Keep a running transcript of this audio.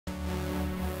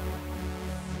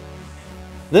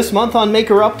This month on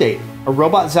MakerUpdate, a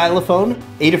Robot Xylophone,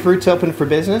 Adafruit's open for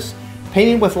business,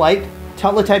 painting with light,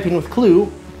 teletyping with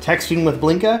Clue, texting with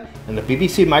Blinka, and the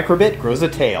BBC MicroBit grows a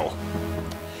tail.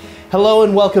 Hello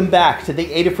and welcome back to the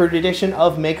Adafruit edition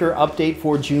of MakerUpdate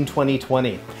for June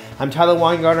 2020. I'm Tyler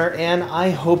Weingartner and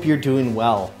I hope you're doing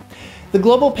well. The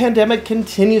global pandemic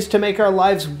continues to make our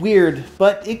lives weird,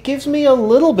 but it gives me a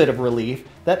little bit of relief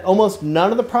that almost none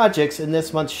of the projects in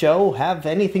this month's show have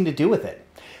anything to do with it.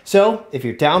 So, if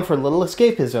you're down for a little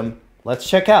escapism, let's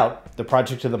check out the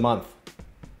project of the month.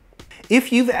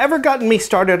 If you've ever gotten me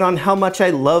started on how much I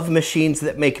love machines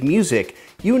that make music,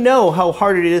 you know how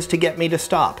hard it is to get me to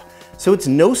stop. So it's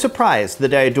no surprise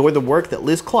that I adore the work that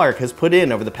Liz Clark has put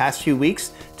in over the past few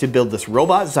weeks to build this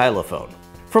Robot Xylophone.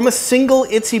 From a single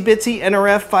itsy-bitsy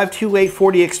NRF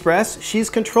 52840 Express,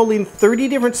 she's controlling 30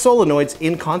 different solenoids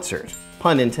in concert,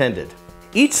 pun intended.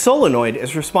 Each solenoid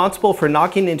is responsible for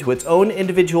knocking into its own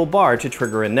individual bar to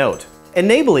trigger a note.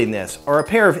 Enabling this are a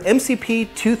pair of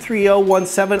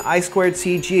MCP23017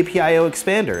 I2C GPIO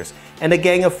expanders and a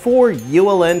gang of 4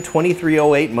 ULN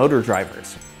 2308 motor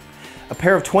drivers. A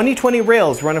pair of 2020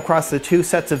 rails run across the two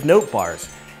sets of note bars,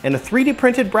 and a 3D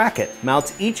printed bracket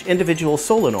mounts each individual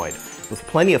solenoid, with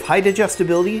plenty of height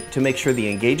adjustability to make sure the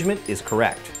engagement is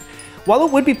correct. While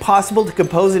it would be possible to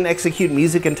compose and execute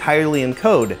music entirely in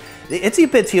code, the Itsy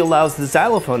Bitsy allows the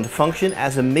xylophone to function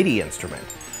as a MIDI instrument,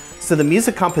 so the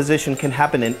music composition can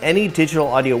happen in any digital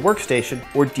audio workstation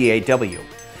or DAW.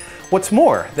 What's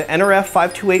more, the NRF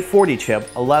 52840 chip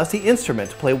allows the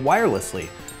instrument to play wirelessly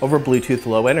over Bluetooth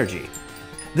Low Energy.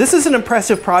 This is an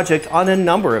impressive project on a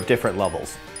number of different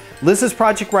levels. Liz's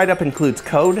project write-up includes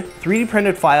code, 3D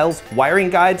printed files,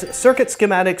 wiring guides, circuit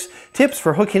schematics, tips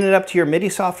for hooking it up to your MIDI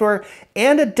software,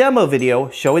 and a demo video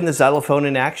showing the xylophone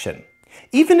in action.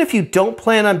 Even if you don't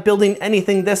plan on building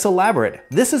anything this elaborate,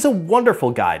 this is a wonderful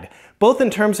guide, both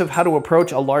in terms of how to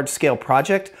approach a large-scale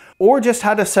project, or just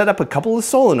how to set up a couple of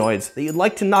solenoids that you'd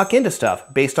like to knock into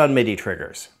stuff based on MIDI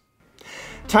triggers.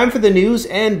 Time for the news,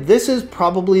 and this is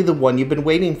probably the one you've been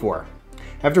waiting for.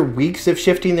 After weeks of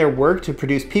shifting their work to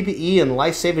produce PPE and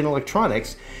life-saving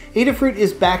electronics, Adafruit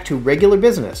is back to regular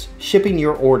business, shipping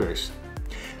your orders.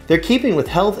 They're keeping with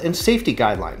health and safety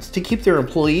guidelines to keep their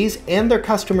employees and their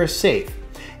customers safe,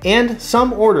 and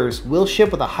some orders will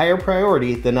ship with a higher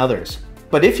priority than others.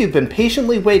 But if you've been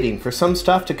patiently waiting for some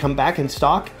stuff to come back in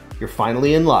stock, you're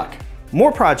finally in luck.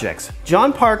 More projects.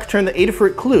 John Park turned the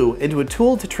Adafruit Clue into a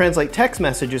tool to translate text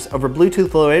messages over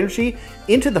Bluetooth Low Energy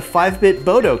into the 5-bit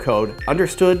Bodo code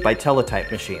understood by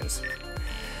Teletype machines.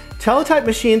 Teletype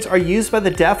machines are used by the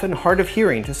deaf and hard of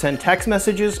hearing to send text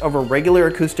messages over regular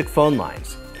acoustic phone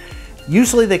lines.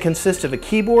 Usually they consist of a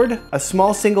keyboard, a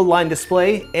small single-line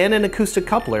display, and an acoustic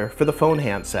coupler for the phone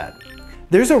handset.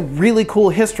 There's a really cool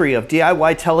history of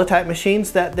DIY Teletype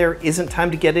machines that there isn't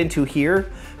time to get into here,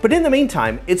 but in the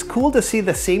meantime, it's cool to see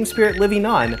the same spirit living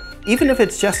on, even if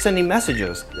it's just sending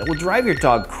messages that will drive your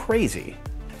dog crazy.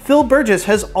 Phil Burgess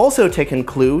has also taken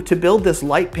Clue to build this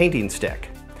light painting stick.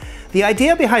 The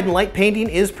idea behind light painting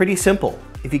is pretty simple.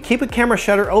 If you keep a camera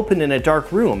shutter open in a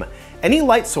dark room, any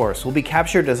light source will be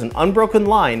captured as an unbroken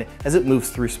line as it moves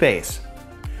through space.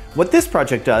 What this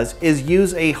project does is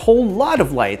use a whole lot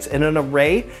of lights in an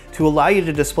array to allow you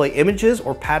to display images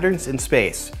or patterns in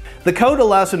space. The code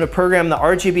allows him to program the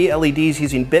RGB LEDs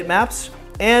using bitmaps,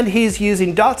 and he's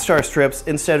using dot star strips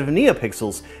instead of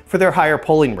neopixels for their higher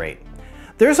polling rate.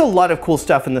 There's a lot of cool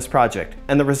stuff in this project,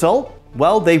 and the result?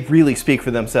 Well, they really speak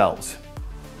for themselves.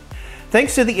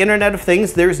 Thanks to the Internet of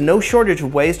Things, there's no shortage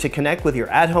of ways to connect with your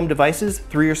at-home devices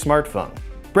through your smartphone.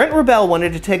 Brent Rubell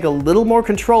wanted to take a little more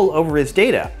control over his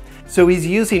data, so he's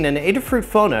using an Adafruit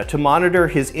FONA to monitor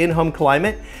his in-home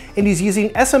climate, and he's using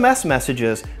SMS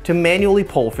messages to manually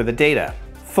poll for the data.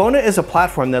 FONA is a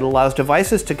platform that allows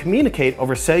devices to communicate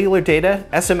over cellular data,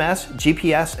 SMS,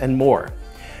 GPS, and more.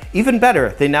 Even better,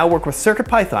 they now work with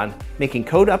CircuitPython, making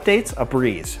code updates a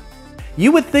breeze.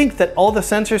 You would think that all the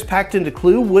sensors packed into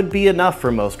Clue would be enough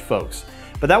for most folks,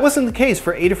 but that wasn't the case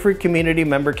for Adafruit community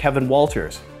member Kevin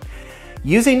Walters.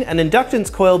 Using an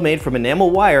inductance coil made from enamel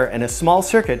wire and a small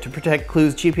circuit to protect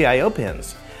Clue's GPIO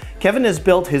pins, Kevin has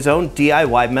built his own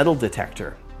DIY metal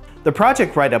detector. The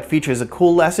project write-up features a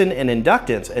cool lesson in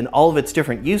inductance and all of its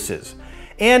different uses,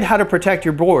 and how to protect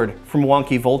your board from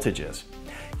wonky voltages.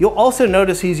 You'll also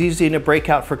notice he's using a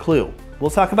breakout for Clue.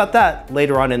 We'll talk about that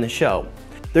later on in the show.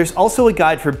 There's also a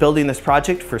guide for building this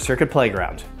project for Circuit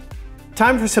Playground.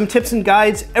 Time for some tips and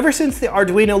guides. Ever since the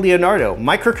Arduino Leonardo,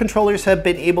 microcontrollers have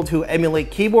been able to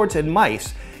emulate keyboards and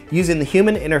mice using the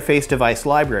human interface device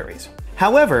libraries.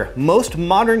 However, most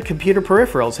modern computer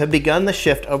peripherals have begun the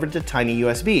shift over to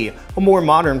TinyUSB, a more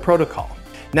modern protocol.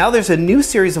 Now there's a new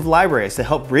series of libraries that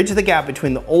help bridge the gap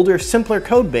between the older, simpler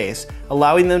code base,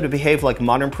 allowing them to behave like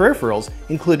modern peripherals,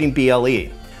 including BLE.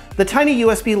 The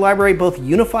TinyUSB library both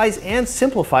unifies and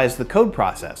simplifies the code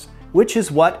process, which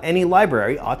is what any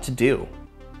library ought to do.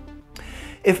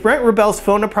 If Brent Rubell's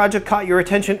FONA project caught your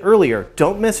attention earlier,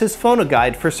 don't miss his FONA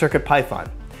guide for CircuitPython.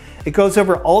 It goes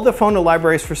over all the FONA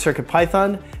libraries for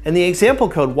CircuitPython, and the example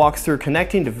code walks through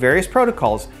connecting to various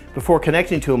protocols before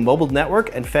connecting to a mobile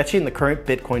network and fetching the current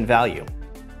Bitcoin value.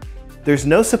 There's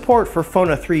no support for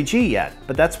FONA 3G yet,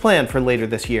 but that's planned for later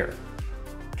this year.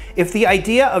 If the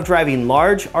idea of driving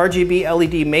large RGB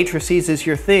LED matrices is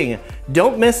your thing,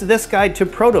 don't miss this guide to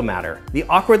Protomatter, the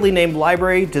awkwardly named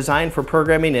library designed for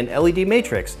programming an LED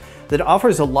matrix that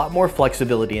offers a lot more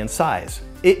flexibility and size.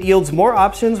 It yields more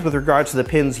options with regards to the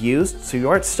pins used, so you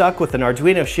aren't stuck with an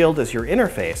Arduino shield as your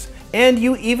interface, and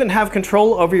you even have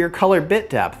control over your color bit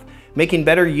depth, making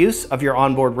better use of your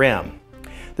onboard RAM.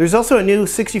 There's also a new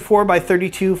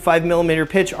 64x32 5mm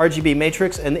pitch RGB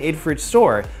matrix in the Adafruit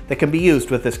store that can be used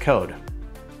with this code.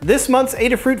 This month's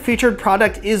Adafruit featured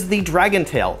product is the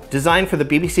Dragontail, designed for the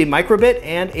BBC MicroBit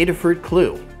and Adafruit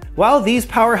Clue. While these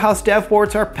powerhouse dev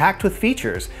boards are packed with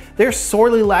features, they're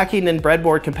sorely lacking in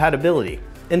breadboard compatibility,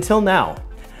 until now.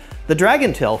 The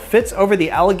Dragontail fits over the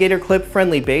alligator clip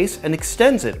friendly base and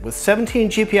extends it with 17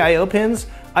 GPIO pins,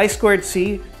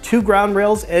 I2C, 2 ground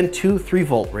rails, and 2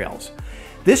 3-volt rails.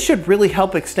 This should really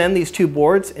help extend these two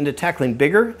boards into tackling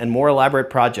bigger and more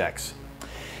elaborate projects.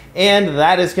 And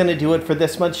that is going to do it for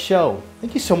this month's show.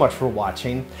 Thank you so much for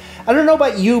watching. I don't know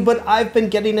about you, but I've been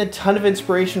getting a ton of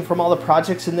inspiration from all the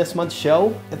projects in this month's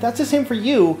show. If that's the same for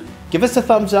you, give us a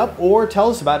thumbs up or tell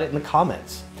us about it in the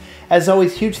comments. As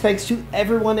always, huge thanks to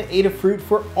everyone at Adafruit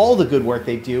for all the good work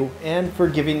they do and for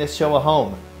giving this show a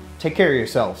home. Take care of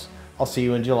yourselves. I'll see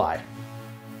you in July.